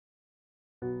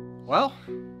Well,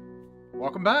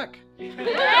 welcome back.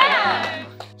 Yeah!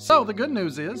 So the good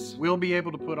news is we'll be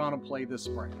able to put on a play this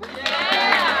spring.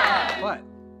 Yeah! But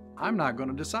I'm not going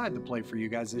to decide the play for you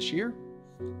guys this year.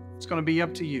 It's going to be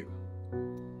up to you.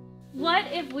 What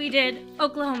if we did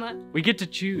Oklahoma? We get to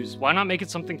choose. Why not make it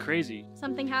something crazy?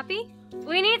 Something happy?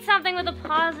 We need something with a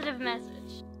positive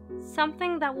message.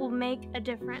 Something that will make a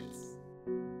difference.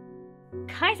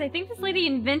 Guys, I think this lady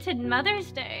invented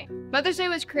Mother's Day. Mother's Day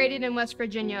was created in West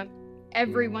Virginia.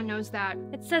 Everyone knows that.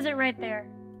 It says it right there.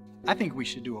 I think we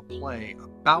should do a play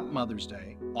about Mother's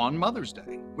Day on Mother's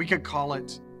Day. We could call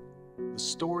it The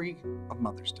Story of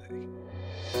Mother's Day.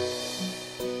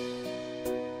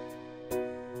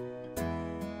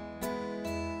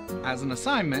 As an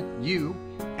assignment, you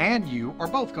are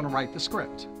both going to write the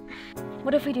script.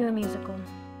 What if we do a musical?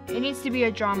 It needs to be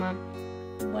a drama.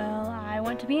 Well, I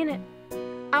want to be in it.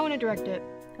 I want to direct it.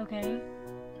 Okay.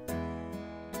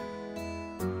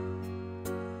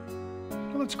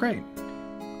 Well, that's great.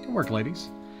 Good work, ladies.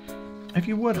 If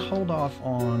you would, hold off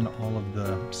on all of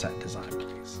the set design,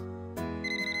 please.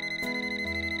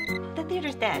 The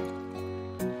theater's dead.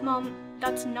 Mom,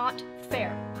 that's not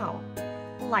fair. Oh,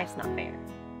 life's not fair.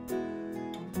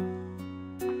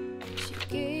 She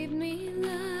gave me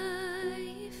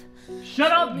life.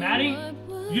 Shut up, Maddie!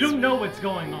 You don't know what's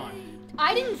going on.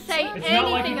 I didn't say It's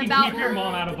not like you anything can about keep your her.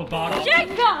 mom out of a bottle.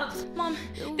 Jacob! Mom,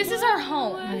 this is our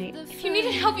home. Honey. If you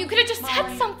needed help, you could have just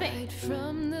said something.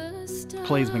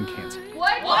 Play's been canceled.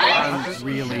 What? I'm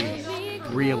really,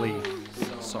 really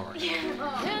sorry.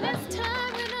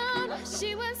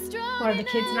 Are the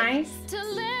kids nice?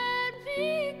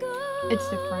 It's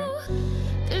different.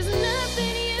 There's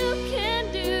nothing you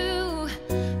can do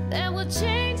that will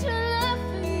change.